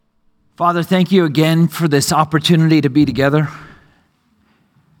Father, thank you again for this opportunity to be together.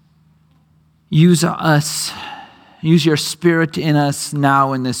 Use us, use your Spirit in us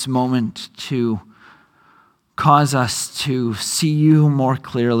now in this moment to cause us to see you more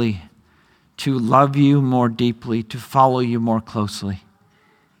clearly, to love you more deeply, to follow you more closely.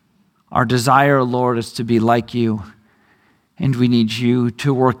 Our desire, Lord, is to be like you, and we need you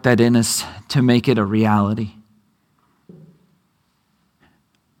to work that in us to make it a reality.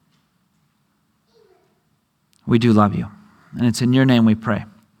 We do love you, and it's in your name we pray.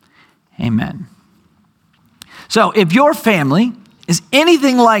 Amen. So if your family is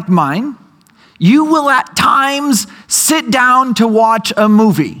anything like mine, you will at times sit down to watch a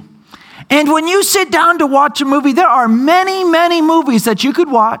movie. And when you sit down to watch a movie, there are many, many movies that you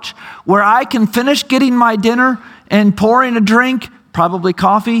could watch where I can finish getting my dinner and pouring a drink, probably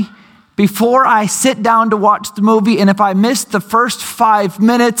coffee, before I sit down to watch the movie. And if I miss the first 5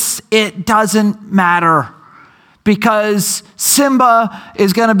 minutes, it doesn't matter, because Simba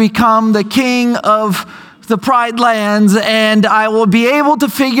is going to become the king of the Pride Lands, and I will be able to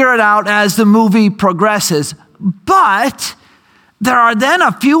figure it out as the movie progresses. But there are then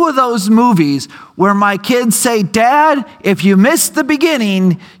a few of those movies where my kids say, "Dad, if you miss the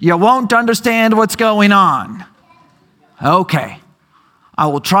beginning, you won't understand what's going on." Okay, I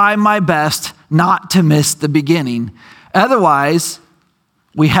will try my best not to miss the beginning. Otherwise,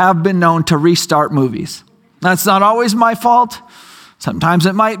 we have been known to restart movies. That's not always my fault. Sometimes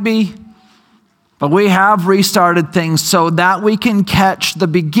it might be. But we have restarted things so that we can catch the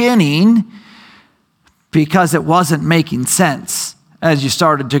beginning, because it wasn't making sense as you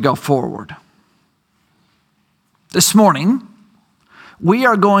started to go forward. This morning, we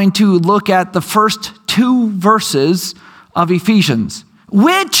are going to look at the first 2 verses of Ephesians,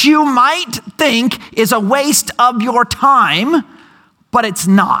 which you might think is a waste of your time, but it's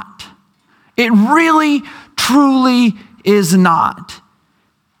not. It really, truly is not.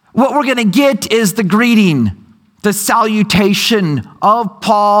 What we're going to get is the greeting, the salutation of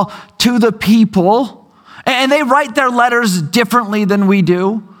Paul to the people. And they write their letters differently than we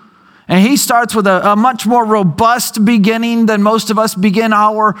do. And he starts with a much more robust beginning than most of us begin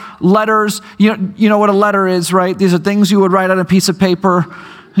our letters. You know what a letter is, right? These are things you would write on a piece of paper.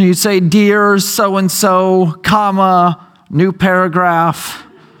 And you'd say, "Dear so-and-so, comma, new paragraph."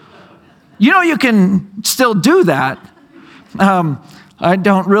 You can still do that. I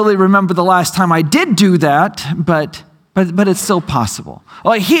don't really remember the last time I did do that, but it's still possible.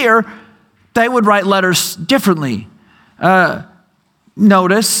 Well, here, they would write letters differently.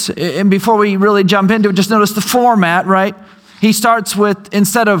 Notice, and before we really jump into it, just notice the format, right? He starts with,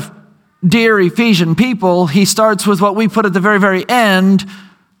 instead of "Dear Ephesian people," he starts with what we put at the very, very end.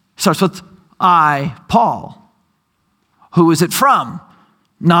 Starts with "I, Paul." Who is it from?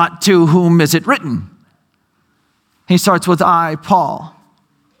 Not to whom is it written. He starts with "I, Paul."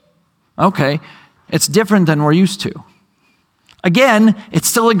 Okay, it's different than we're used to. Again, it's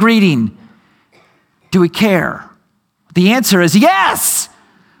still a greeting. Do we care? The answer is yes.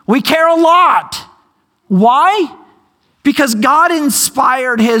 We care a lot. Why? Because God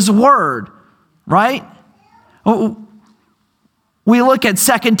inspired his word, right? We look at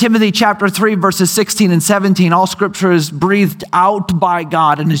 2 Timothy chapter 3, verses 16 and 17. All scripture is breathed out by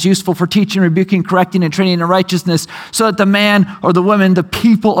God and is useful for teaching, rebuking, correcting, and training in righteousness, so that the man or the woman, the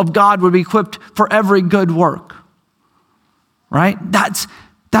people of God, would be equipped for every good work. Right? That's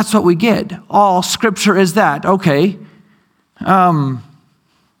what we get. All scripture is that. Okay.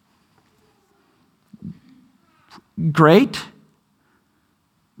 Great.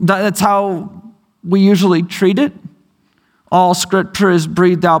 That's how we usually treat it. All scripture is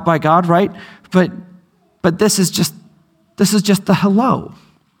breathed out by God, right? But this is just the hello.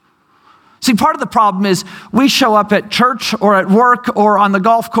 See, part of the problem is we show up at church or at work or on the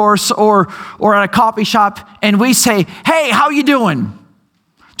golf course or at a coffee shop, and we say, "Hey, how you doing?"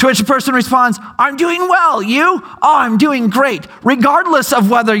 To which the person responds, "I'm doing well. You?" "Oh, I'm doing great," regardless of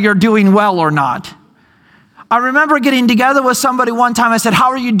whether you're doing well or not. I remember getting together with somebody one time. I said,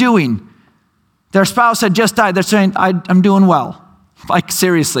 "How are you doing?" Their spouse had just died. They're saying, I'm doing well. Like,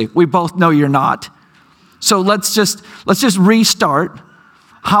 seriously, we both know you're not. So let's just restart.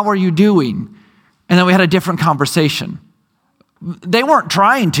 How are you doing? And then we had a different conversation. They weren't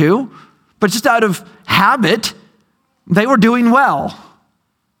trying to, but just out of habit, they were doing well.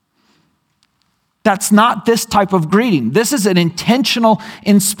 That's not this type of greeting. This is an intentional,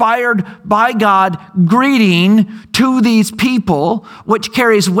 inspired by God greeting to these people, which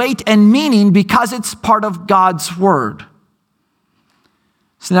carries weight and meaning because it's part of God's word.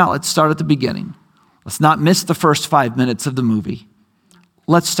 So now let's start at the beginning. Let's not miss the first 5 minutes of the movie.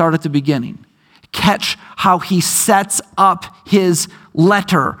 let's start at the beginning. Catch how he sets up his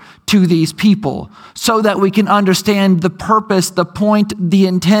letter to these people so that we can understand the purpose, the point, the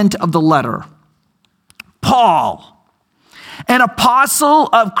intent of the letter. Paul, an apostle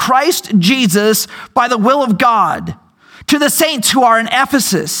of Christ Jesus by the will of God, to the saints who are in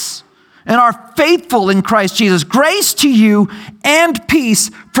Ephesus and are faithful in Christ Jesus, grace to you and peace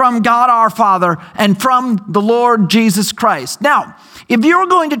from God our Father and from the Lord Jesus Christ. Now, if you're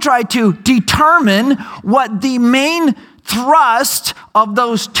going to try to determine what the main thrust of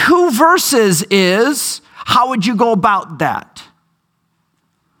those two verses is, how would you go about that?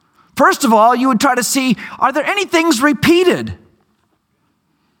 First of all, you would try to see, are there any things repeated?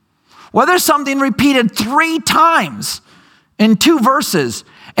 Well, there's something repeated 3 times in 2 verses,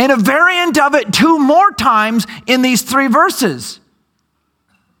 and a variant of it 2 more times in these 3 verses.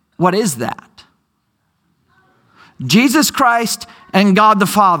 What is that? Jesus Christ and God the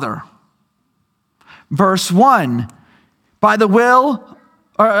Father. Verse 1,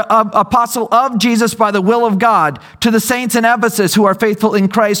 apostle of Jesus by the will of God, to the saints in Ephesus who are faithful in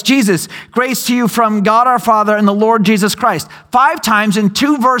Christ Jesus. Grace to you from God our Father and the Lord Jesus Christ. 5 times in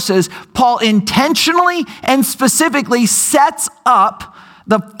 2 verses, Paul intentionally and specifically sets up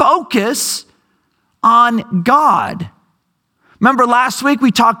the focus on God. Remember last week we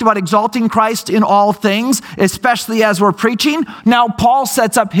talked about exalting Christ in all things, especially as we're preaching. Now Paul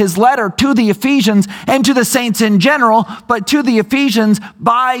sets up his letter to the Ephesians and to the saints in general, but to the Ephesians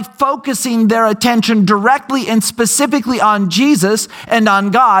by focusing their attention directly and specifically on Jesus and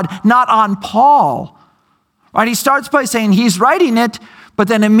on God, not on Paul. Right? He starts by saying he's writing it, but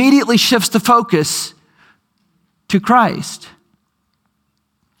then immediately shifts the focus to Christ.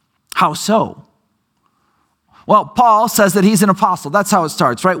 How so? Well, Paul says that he's an apostle. That's how it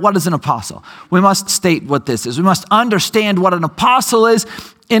starts, right? What is an apostle? We must state what this is. We must understand what an apostle is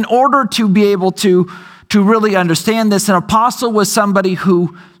in order to be able to really understand this. An apostle was somebody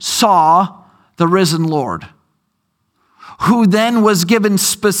who saw the risen Lord, who then was given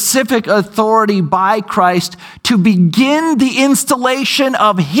specific authority by Christ to begin the installation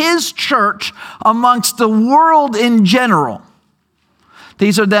of his church amongst the world in general.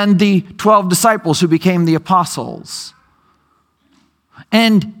 These are then the 12 disciples who became the apostles.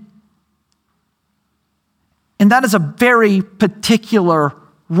 And that is a very particular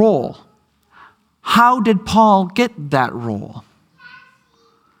role. How did Paul get that role?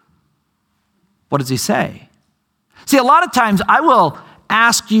 What does he say? See, a lot of times I will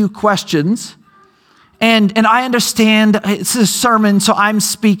ask you questions, and I understand it's a sermon, so I'm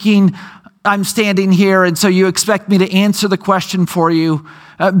speaking, I'm standing here, and so you expect me to answer the question for you.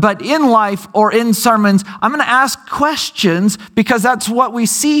 But in life or in sermons, I'm going to ask questions because that's what we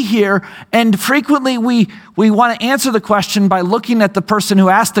see here. And frequently we want to answer the question by looking at the person who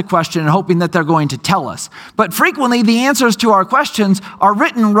asked the question and hoping that they're going to tell us. But frequently the answers to our questions are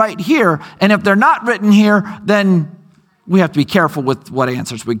written right here. And if they're not written here, then we have to be careful with what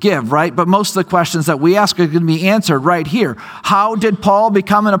answers we give, right? But most of the questions that we ask are going to be answered right here. How did Paul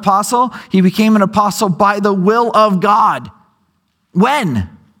become an apostle? He became an apostle by the will of God. When?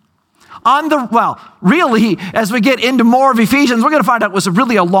 Really, as we get into more of Ephesians, we're going to find out it was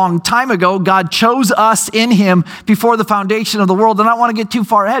really a long time ago. God chose us in him before the foundation of the world. And I don't want to get too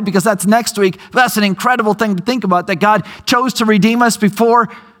far ahead because that's next week. That's an incredible thing to think about, that God chose to redeem us before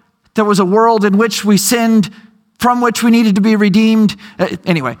there was a world in which we sinned, from which we needed to be redeemed.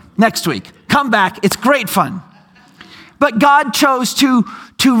 Anyway, next week. Come back. It's great fun. But God chose to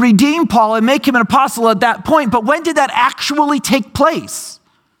redeem Paul and make him an apostle at that point. But when did that actually take place?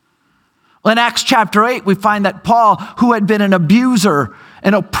 Well, in Acts chapter 8, we find that Paul, who had been an abuser,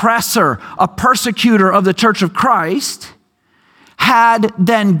 an oppressor, a persecutor of the church of Christ, had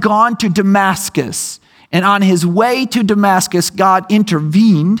then gone to Damascus. And on his way to Damascus, God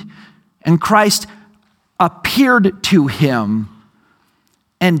intervened and Christ appeared to him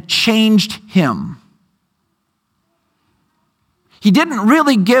and changed him. He didn't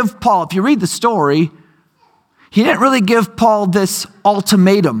really give Paul, if you read the story, he didn't really give Paul this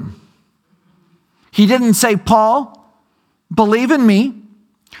ultimatum. He didn't say, Paul, believe in me,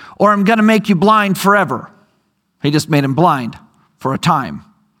 or I'm going to make you blind forever. He just made him blind for a time.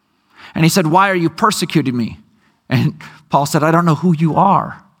 And he said, why are you persecuting me? And Paul said, I don't know who you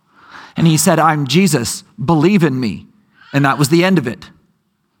are. And he said, I'm Jesus, believe in me. And that was the end of it.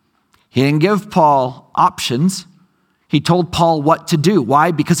 He didn't give Paul options. He told Paul what to do.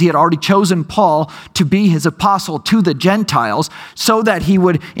 Why? Because he had already chosen Paul to be his apostle to the Gentiles so that he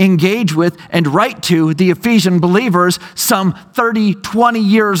would engage with and write to the Ephesian believers some 30, 20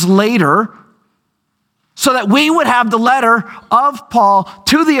 years later so that we would have the letter of Paul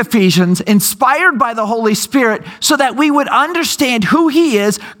to the Ephesians, inspired by the Holy Spirit, so that we would understand who he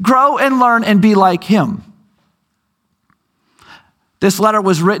is, grow and learn and be like him. This letter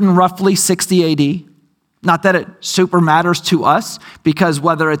was written roughly 60 AD. Not that it super matters to us, because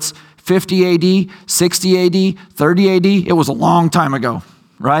whether it's 50 AD, 60 AD, 30 AD, it was a long time ago,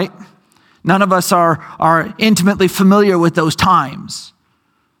 right? None of us are intimately familiar with those times.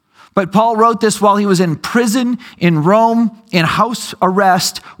 But Paul wrote this while he was in prison in Rome, in house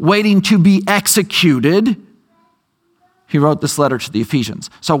arrest, waiting to be executed. He wrote this letter to the Ephesians.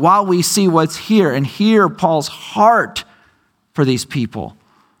 So while we see what's here and hear Paul's heart for these people,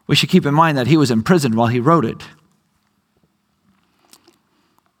 we should keep in mind that he was in prison while he wrote it.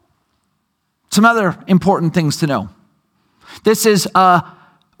 Some other important things to know. This is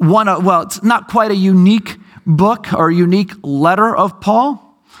it's not quite a unique book or unique letter of Paul.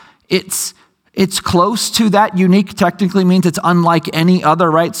 It's close to that. Unique technically means it's unlike any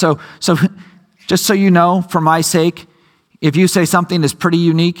other, right? So just so you know, for my sake, if you say something is pretty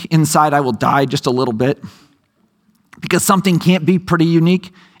unique, inside I will die just a little bit. Because something can't be pretty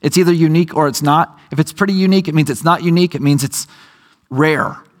unique. It's either unique or it's not. If it's pretty unique, it means it's not unique. It means it's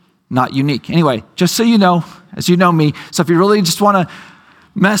rare, not unique. Anyway, just so you know, as you know me, so if you really just want to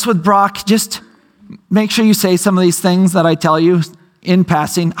mess with Brock, just make sure you say some of these things that I tell you in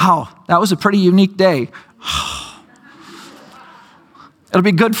passing. Oh, that was a pretty unique day. It'll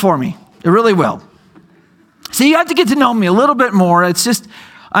be good for me. It really will. So you have to get to know me a little bit more. It's just,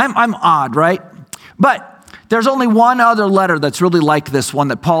 I'm odd, right? But there's only one other letter that's really like this one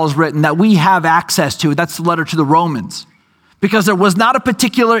that Paul has written that we have access to. That's the letter to the Romans. Because there was not a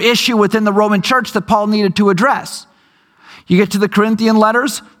particular issue within the Roman church that Paul needed to address. You get to the Corinthian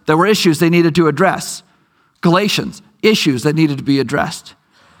letters, there were issues they needed to address. Galatians, issues that needed to be addressed.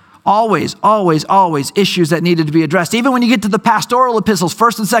 Always, always, always issues that needed to be addressed. Even when you get to the pastoral epistles,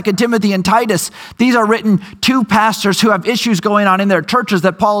 1 and 2 Timothy and Titus, these are written to pastors who have issues going on in their churches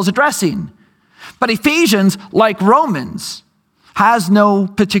that Paul is addressing. But Ephesians, like Romans, has no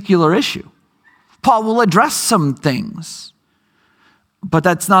particular issue. Paul will address some things, but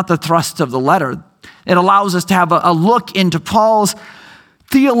that's not the thrust of the letter. It allows us to have a look into Paul's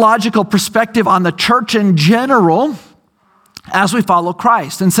theological perspective on the church in general as we follow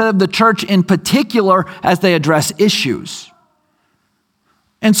Christ, instead of the church in particular as they address issues.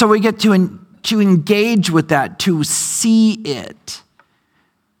 And so we get to engage with that, to see it.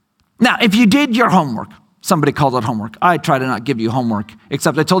 Now, if you did your homework, somebody called it homework. I try to not give you homework,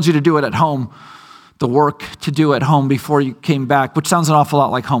 except I told you to do it at home, the work to do at home before you came back, which sounds an awful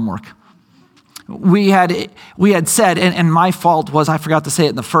lot like homework. We had said, and my fault was I forgot to say it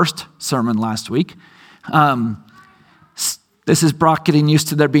in the first sermon last week. This is Brock getting used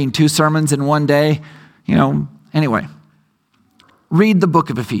to there being 2 sermons in one day. Anyway, read the book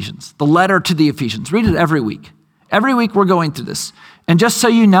of Ephesians, the letter to the Ephesians. Read it every week. Every week we're going through this. And just so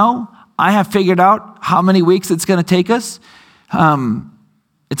you know, I have figured out how many weeks it's going to take us.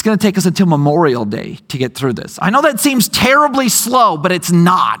 It's going to take us until Memorial Day to get through this. I know that seems terribly slow, but it's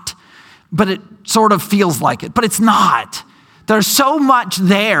not. But it sort of feels like it, but it's not. There's so much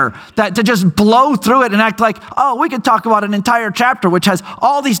there that to just blow through it and act like, oh, we could talk about an entire chapter which has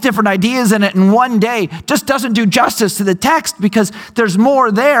all these different ideas in it in one day just doesn't do justice to the text, because there's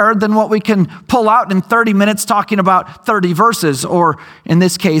more there than what we can pull out in 30 minutes talking about 30 verses, or in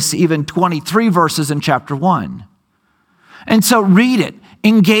this case, even 23 verses in chapter 1. And so read it.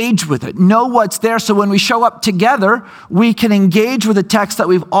 Engage with it. Know what's there, so when we show up together, we can engage with the text that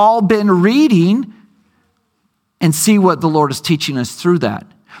we've all been reading and see what the Lord is teaching us through that.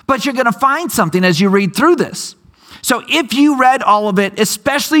 But you're going to find something as you read through this. So if you read all of it,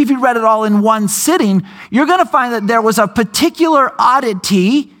 especially if you read it all in one sitting, you're going to find that there was a particular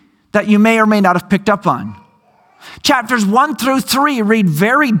oddity that you may or may not have picked up on. Chapters 1 through 3 read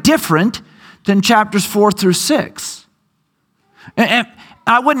very different than chapters 4 through 6. And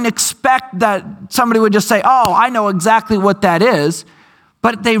I wouldn't expect that somebody would just say, oh, I know exactly what that is,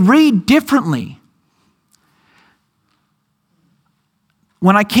 but they read differently.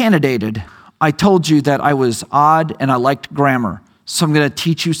 When I candidated, I told you that I was odd and I liked grammar. So I'm going to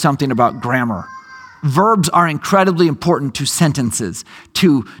teach you something about grammar. Verbs are incredibly important to sentences,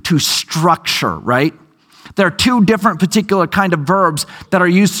 to structure, right? There are 2 different particular kind of verbs that are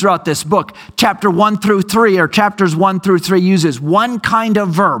used throughout this book. Chapters 1 through 3 uses one kind of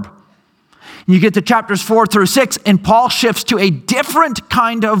verb. You get to chapters 4 through 6, and Paul shifts to a different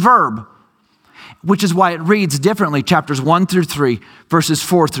kind of verb, which is why it reads differently. Chapters 1 through 3, verses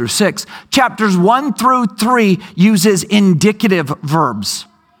 4 through 6. Chapters 1 through 3 uses indicative verbs.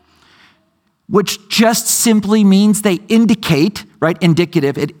 which just simply means they indicate, right?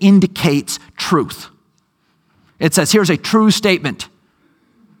 Indicative, it indicates truth. It says, here's a true statement.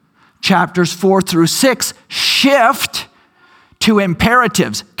 Chapters 4 through 6 shift to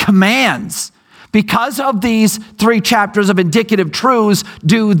imperatives, commands. Because of these 3 chapters of indicative truths,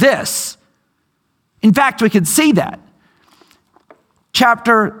 do this. In fact, we can see that.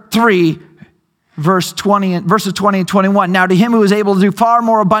 Chapter 3, verses 20 and 21. Now to him who is able to do far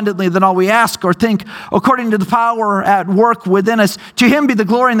more abundantly than all we ask or think, according to the power at work within us, to him be the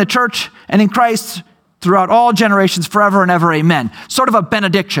glory in the church and in Christ throughout all generations, forever and ever. Amen. Sort of a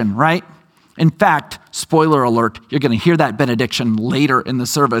benediction, right? In fact, spoiler alert, you're going to hear that benediction later in the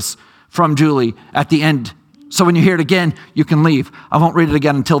service from Julie at the end. So when you hear it again, you can leave. I won't read it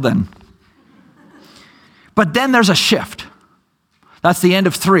again until then. But then there's a shift. That's the end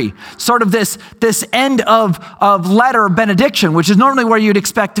of 3. Sort of this end of letter benediction, which is normally where you'd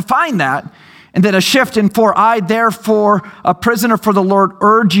expect to find that. And then a shift in 4. I, therefore, a prisoner for the Lord,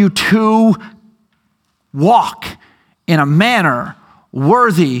 urge you to walk in a manner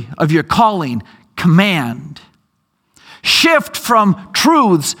worthy of your calling. Command. Shift from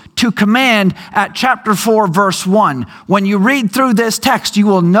truths to command at chapter 4, verse 1. When you read through this text, you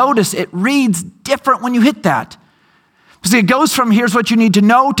will notice it reads different when you hit that. Because it goes from here's what you need to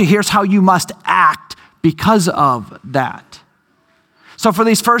know to here's how you must act because of that. So for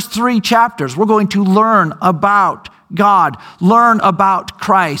these first 3 chapters, we're going to learn about God, learn about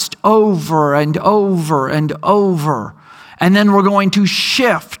Christ over and over and over. And then we're going to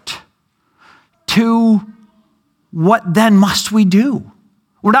shift to what then must we do?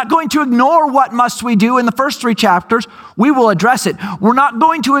 We're not going to ignore what must we do in the first 3 chapters. We will address it. We're not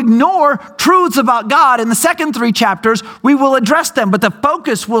going to ignore truths about God in the second 3 chapters. We will address them, but the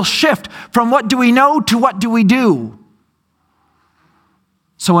focus will shift from what do we know to what do we do.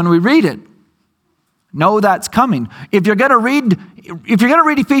 So when we read it, know that's coming. If you're going to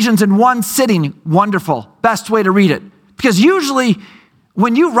read Ephesians in one sitting, wonderful. Best way to read it. Because usually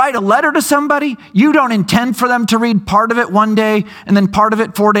when you write a letter to somebody, you don't intend for them to read part of it one day and then part of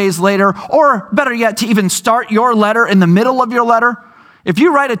it 4 days later, or better yet, to even start your letter in the middle of your letter. If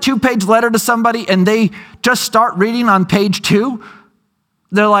you write a 2-page letter to somebody and they just start reading on page 2,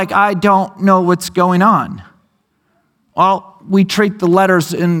 they're like, I don't know what's going on. Well, we treat the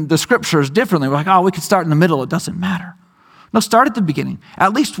letters in the scriptures differently. We're like, oh, we could start in the middle. It doesn't matter. No, start at the beginning.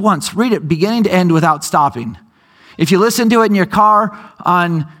 At least once. Read it beginning to end without stopping. If you listen to it in your car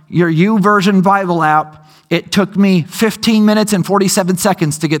on your YouVersion Bible app, it took me 15 minutes and 47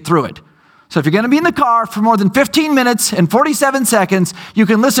 seconds to get through it. So if you're going to be in the car for more than 15 minutes and 47 seconds, you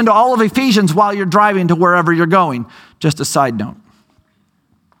can listen to all of Ephesians while you're driving to wherever you're going. Just a side note.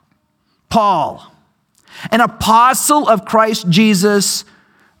 Paul, an apostle of Christ Jesus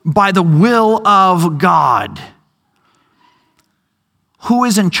by the will of God. Who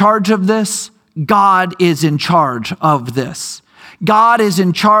is in charge of this? God is in charge of this. God is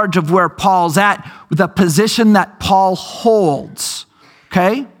in charge of where Paul's at, the position that Paul holds.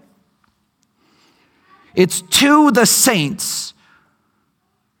 Okay? It's to the saints.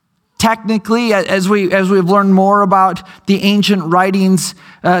 Technically, as we've learned more about the ancient writings,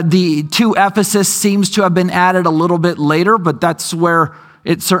 the to Ephesus seems to have been added a little bit later, but that's where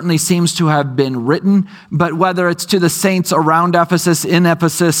it certainly seems to have been written. But whether it's to the saints around Ephesus, in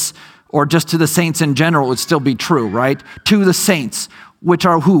Ephesus, or just to the saints in general, it would still be true, right? To the saints, which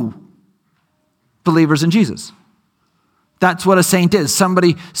are who? Believers in Jesus. That's what a saint is.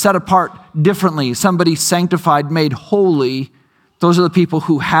 Somebody set apart differently, somebody sanctified, made holy. Those are the people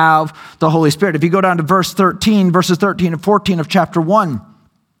who have the Holy Spirit. If you go down to verses 13 and 14 of chapter 1,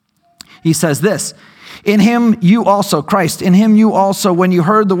 he says this, in him you also, Christ, in him you also, when you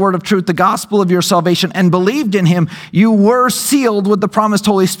heard the word of truth, the gospel of your salvation, and believed in him, you were sealed with the promised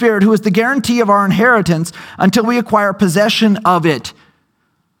Holy Spirit, who is the guarantee of our inheritance until we acquire possession of it.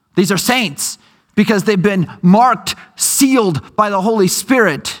 These are saints because they've been marked, sealed by the Holy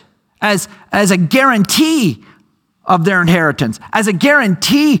Spirit as a guarantee of their inheritance, as a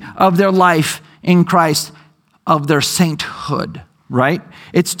guarantee of their life in Christ, of their sainthood. Right?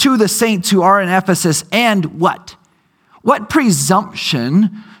 It's to the saints who are in Ephesus. And what? What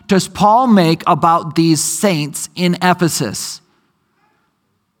presumption does Paul make about these saints in Ephesus?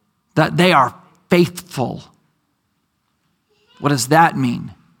 That they are faithful. What does that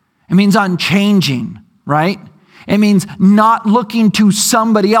mean? It means unchanging, right? It means not looking to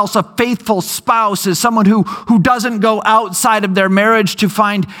somebody else. A faithful spouse is someone who doesn't go outside of their marriage to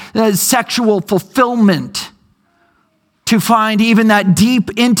find sexual fulfillment, to find even that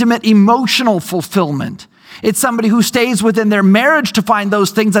deep, intimate, emotional fulfillment. It's somebody who stays within their marriage to find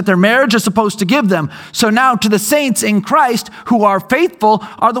those things that their marriage is supposed to give them. So now to the saints in Christ who are faithful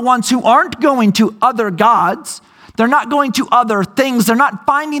are the ones who aren't going to other gods. They're not going to other things. They're not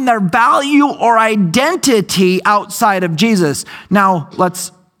finding their value or identity outside of Jesus. Now,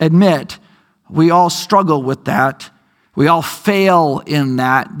 let's admit, we all struggle with that. We all fail in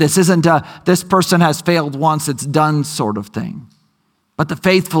that. This isn't a, this person has failed once, it's done sort of thing. But the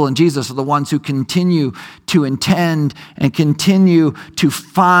faithful in Jesus are the ones who continue to intend and continue to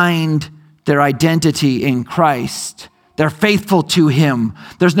find their identity in Christ. They're faithful to him.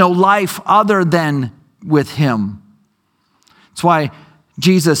 There's no life other than with him. That's why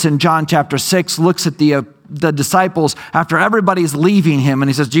Jesus in John chapter 6 looks at the disciples after everybody's leaving him and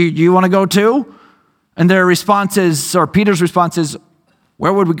he says, do you want to go too? And their response is, or Peter's response is,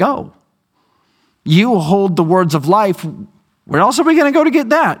 where would we go? You hold the words of life. Where else are we going to go to get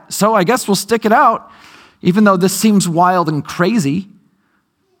that? So I guess we'll stick it out. Even though this seems wild and crazy,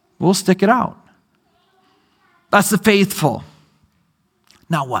 we'll stick it out. That's the faithful.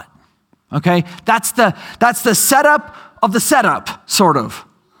 Now what? Okay, that's the setup of the setup, sort of.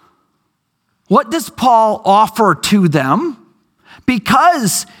 What does Paul offer to them?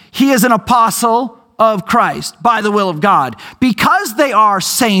 Because he is an apostle of Christ by the will of God, because they are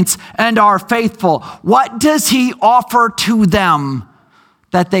saints and are faithful, what does he offer to them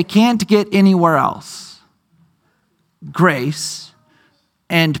that they can't get anywhere else? Grace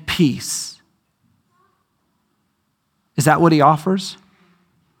and peace. Is that what he offers?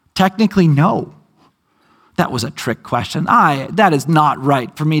 Technically, no. That was a trick question. That is not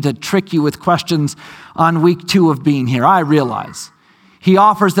right for me to trick you with questions on week 2 of being here. I realize. He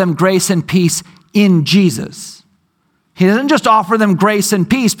offers them grace and peace in Jesus. He doesn't just offer them grace and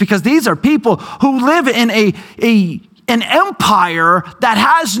peace because these are people who live in an empire that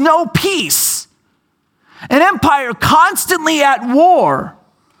has no peace. An empire constantly at war.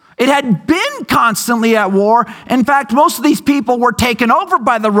 It had been constantly at war. In fact, most of these people were taken over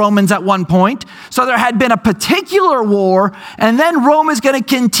by the Romans at one point. So there had been a particular war, and then Rome is going to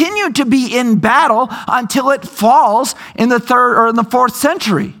continue to be in battle until it falls in the 3rd or in the 4th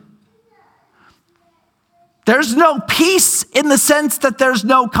century. There's no peace in the sense that there's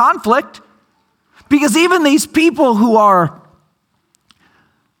no conflict, because even these people who are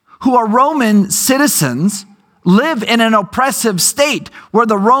Roman citizens live in an oppressive state where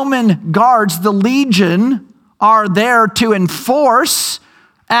the Roman guards, the legion, are there to enforce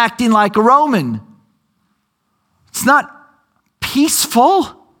acting like a Roman. It's not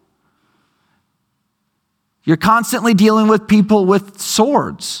peaceful. You're constantly dealing with people with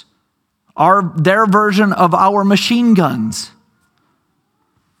swords, their version of our machine guns.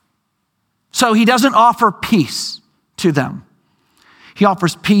 So he doesn't offer peace to them. He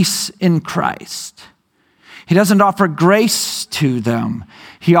offers peace in Christ. He doesn't offer grace to them.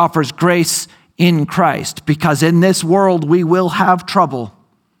 He offers grace in Christ, because in this world we will have trouble,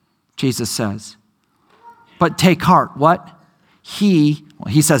 Jesus says. But take heart. What? He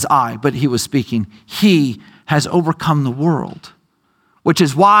says I, but he was speaking. He has overcome the world. Which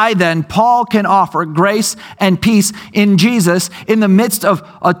is why then Paul can offer grace and peace in Jesus in the midst of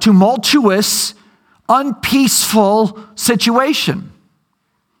a tumultuous, unpeaceful situation.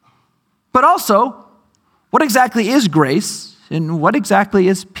 But also, what exactly is grace and what exactly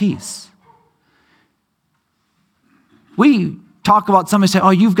is peace? We talk about somebody say, oh,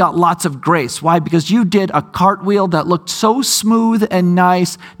 you've got lots of grace. Why? Because you did a cartwheel that looked so smooth and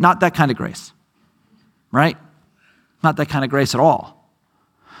nice. Not that kind of grace, right? Not that kind of grace at all.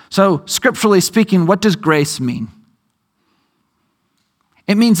 So scripturally speaking, what does grace mean?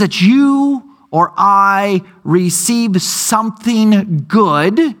 It means that you or I receive something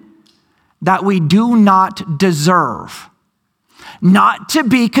good that we do not deserve. Not to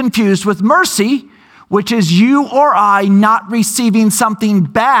be confused with mercy, which is you or I not receiving something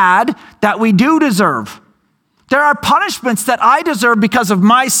bad that we do deserve. There are punishments that I deserve because of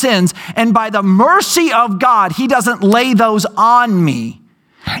my sins, and by the mercy of God, he doesn't lay those on me.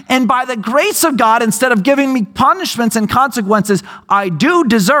 And by the grace of God, instead of giving me punishments and consequences I do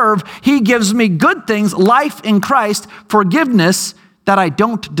deserve, he gives me good things, life in Christ, forgiveness that I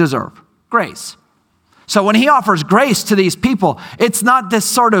don't deserve. Grace. So when he offers grace to these people, it's not this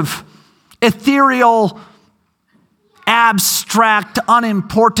sort of ethereal, abstract,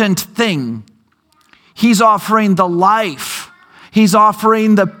 unimportant thing. He's offering the life. He's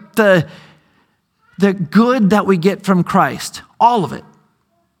offering the good that we get from Christ. All of it.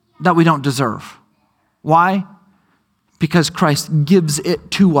 That we don't deserve. Why? Because Christ gives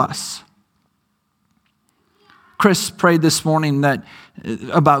it to us. Chris prayed this morning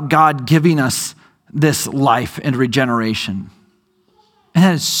about God giving us this life and regeneration. And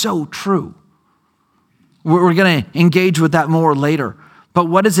that is so true. We're going to engage with that more later. But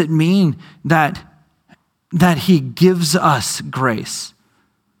what does it mean that he gives us grace?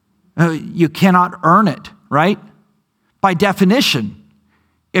 You cannot earn it, right? By definition,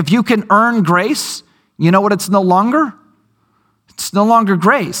 if you can earn grace, you know what it's no longer? It's no longer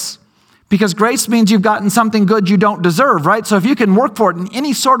grace. Because grace means you've gotten something good you don't deserve, right? So if you can work for it in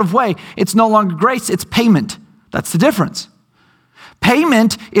any sort of way, it's no longer grace, it's payment. That's the difference.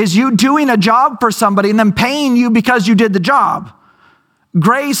 Payment is you doing a job for somebody and then paying you because you did the job.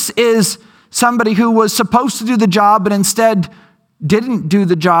 Grace is somebody who was supposed to do the job but instead didn't do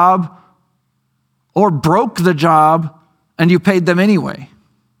the job or broke the job and you paid them anyway.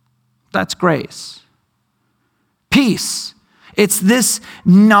 That's grace. Peace. It's this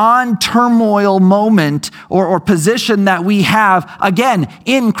non-turmoil moment or position that we have, again,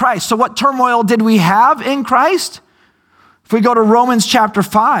 in Christ. So what turmoil did we have in Christ? If we go to Romans chapter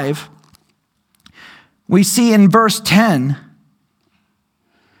 5, we see in verse 10,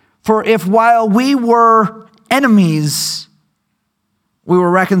 for if while we were enemies, we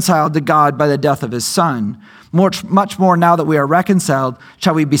were reconciled to God by the death of his Son, much more now that we are reconciled,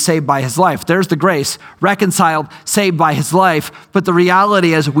 shall we be saved by his life. There's the grace, reconciled, saved by his life. But the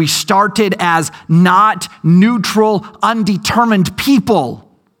reality is we started as not neutral, undetermined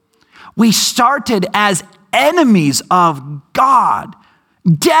people. We started as enemies of God,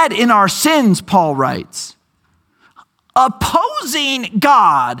 dead in our sins, Paul writes, opposing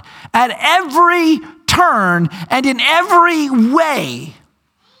God at every turn and in every way.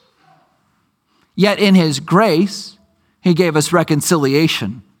 Yet in his grace, he gave us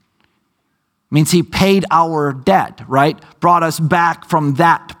reconciliation. Means he paid our debt, right? Brought us back from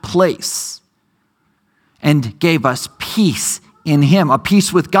that place and gave us peace in him, a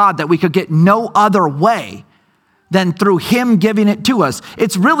peace with God that we could get no other way than through him giving it to us.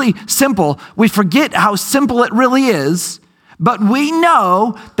 It's really simple. We forget how simple it really is, but we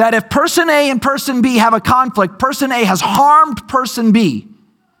know that if person A and person B have a conflict, person A has harmed person B.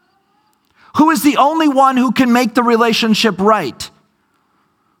 Who is the only one who can make the relationship right?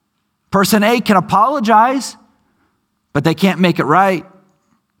 Person A can apologize, but they can't make it right.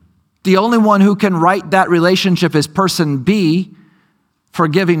 The only one who can right that relationship is person B,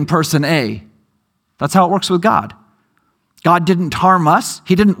 forgiving person A. That's how it works with God. God didn't harm us.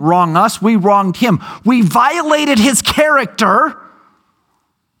 He didn't wrong us. We wronged him. We violated his character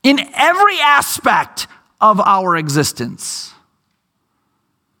in every aspect of our existence.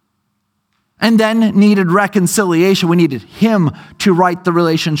 And then needed reconciliation. We needed him to right the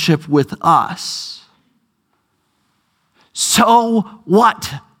relationship with us. So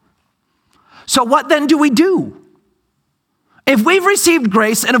what? So what then do we do? If we've received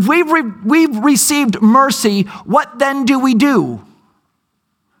grace and if we've received mercy, what then do we do?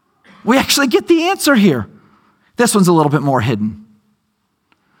 We actually get the answer here. This one's a little bit more hidden.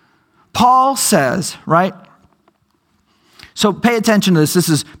 Paul says, right? So pay attention to this. This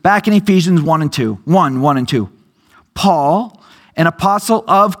is back in Ephesians 1 and 2. 1 and 2. Paul, an apostle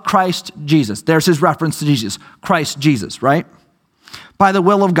of Christ Jesus. There's his reference to Jesus. Christ Jesus, right? By the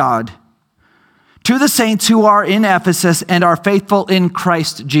will of God, to the saints who are in Ephesus and are faithful in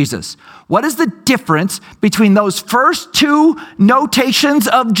Christ Jesus. What is the difference between those first two notations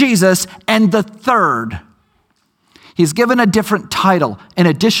of Jesus and the third? He's given a different title, an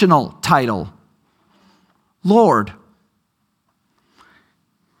additional title. Lord.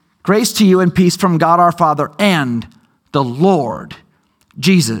 Grace to you and peace from God our Father and the Lord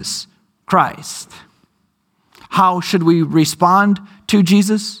Jesus Christ. How should we respond to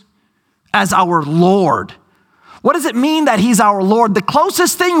Jesus? As our Lord. What does it mean that he's our Lord? The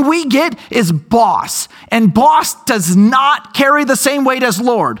closest thing we get is boss. And boss does not carry the same weight as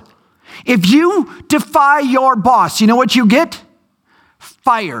Lord. If you defy your boss, you know what you get?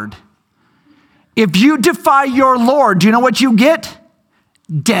 Fired. If you defy your Lord, do you know what you get?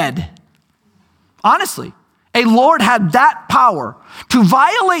 Dead. Honestly, a Lord had that power. To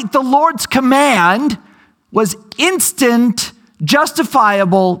violate the Lord's command was instant,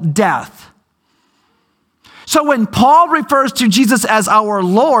 justifiable death. So when Paul refers to Jesus as our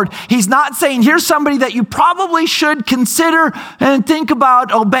Lord, he's not saying, here's somebody that you probably should consider and think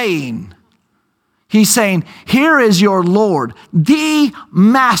about obeying. He's saying, here is your Lord, the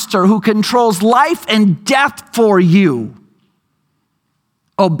master who controls life and death for you.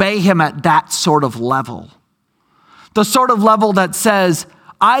 Obey him at that sort of level. The sort of level that says,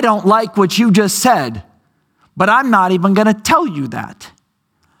 I don't like what you just said, but I'm not even going to tell you that.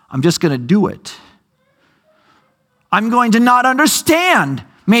 I'm just going to do it. I'm going to not understand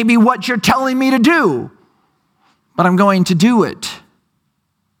maybe what you're telling me to do, but I'm going to do it.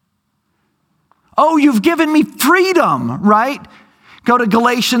 Oh, you've given me freedom, right? Go to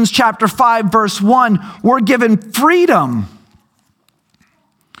Galatians chapter 5, verse 1. We're given freedom.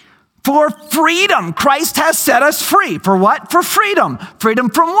 For freedom, Christ has set us free. For what? For freedom. Freedom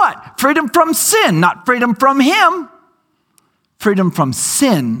from what? Freedom from sin, not freedom from him. Freedom from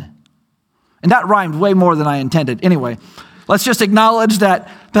sin. And that rhymed way more than I intended. Anyway, let's just acknowledge that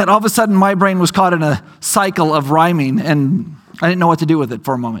all of a sudden my brain was caught in a cycle of rhyming and I didn't know what to do with it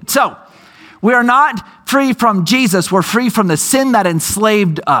for a moment. So, we are not free from Jesus. We're free from the sin that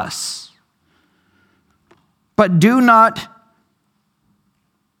enslaved us. But do not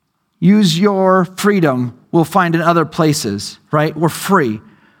use your freedom, we'll find in other places, right? We're free,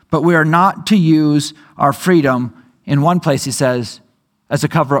 but we are not to use our freedom. In one place, he says, as a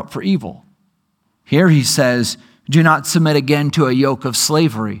cover-up for evil. Here he says, do not submit again to a yoke of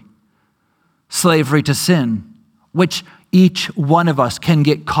slavery to sin, which each one of us can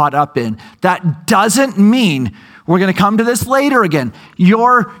get caught up in. That doesn't mean, we're going to come to this later again,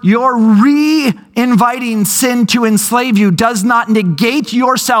 your re-inviting sin to enslave you does not negate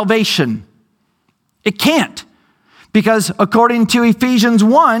your salvation. It can't. Because according to Ephesians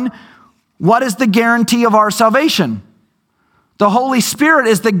 1, what is the guarantee of our salvation? The Holy Spirit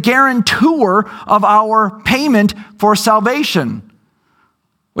is the guarantor of our payment for salvation,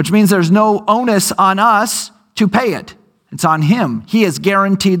 which means there's no onus on us to pay it. It's on him. He has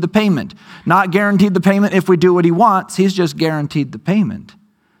guaranteed the payment. Not guaranteed the payment if we do what he wants. He's just guaranteed the payment.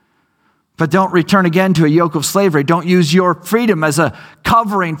 But don't return again to a yoke of slavery. Don't use your freedom as a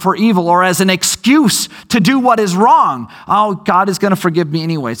covering for evil or as an excuse to do what is wrong. Oh, God is going to forgive me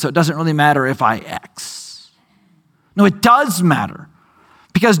anyway, so it doesn't really matter if I X. No, it does matter.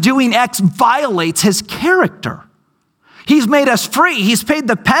 Because doing X violates his character. He's made us free. He's paid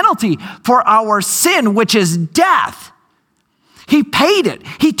the penalty for our sin, which is death. He paid it.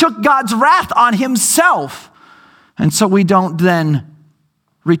 He took God's wrath on himself. And so we don't then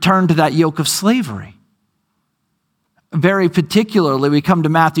return to that yoke of slavery. Very particularly, we come to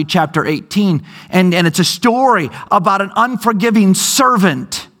Matthew chapter 18, and it's a story about an unforgiving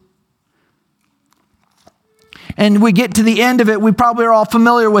servant. And we get to the end of it, we probably are all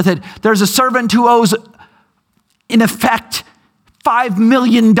familiar with it. There's a servant who owes, in effect, $5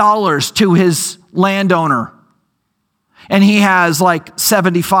 million to his landowner. And he has like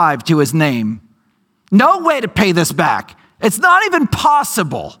 75 to his name. No way to pay this back. It's not even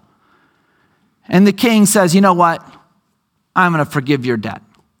possible. And the king says, you know what? I'm going to forgive your debt.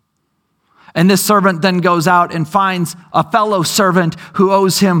 And this servant then goes out and finds a fellow servant who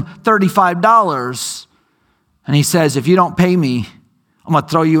owes him $35. And he says, if you don't pay me, I'm going to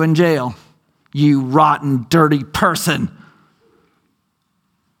throw you in jail, you rotten, dirty person.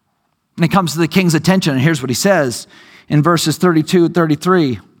 And it comes to the king's attention, and here's what he says in verses 32 and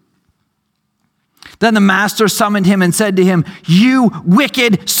 33. Then the master summoned him and said to him, you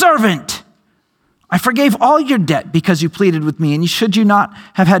wicked servant, I forgave all your debt because you pleaded with me, and should you not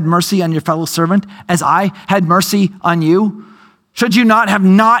have had mercy on your fellow servant as I had mercy on you? Should you not have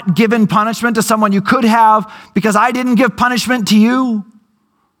not given punishment to someone you could have because I didn't give punishment to you?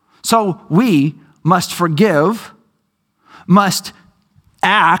 So we must forgive, must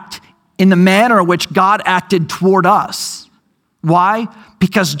act in the manner in which God acted toward us. Why?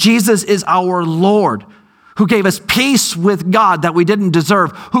 Because Jesus is our Lord, who gave us peace with God that we didn't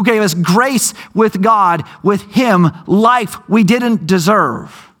deserve, who gave us grace with God, with him, life we didn't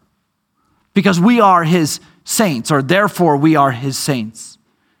deserve. Because we are his saints, or therefore we are his saints.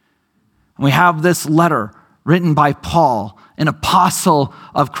 And we have this letter written by Paul, an apostle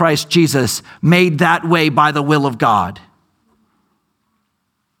of Christ Jesus, made that way by the will of God.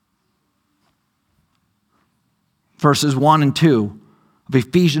 Verses 1 and 2 of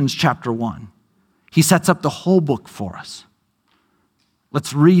Ephesians chapter 1. He sets up the whole book for us.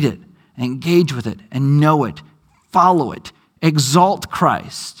 Let's read it, engage with it, and know it, follow it, exalt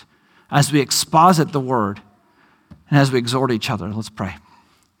Christ as we exposit the word and as we exhort each other. Let's pray.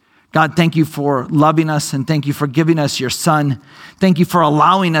 God, thank you for loving us, and thank you for giving us your Son. Thank you for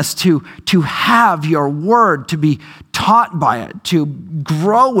allowing us to have your word, to be taught by it, to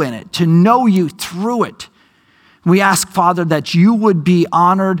grow in it, to know you through it. We ask, Father, that you would be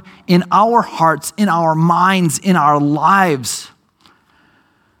honored in our hearts, in our minds, in our lives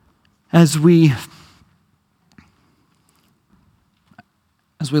as we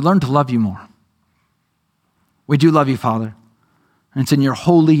learn to love you more. We do love you, Father. And it's in your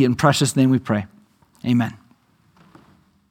holy and precious name we pray. Amen.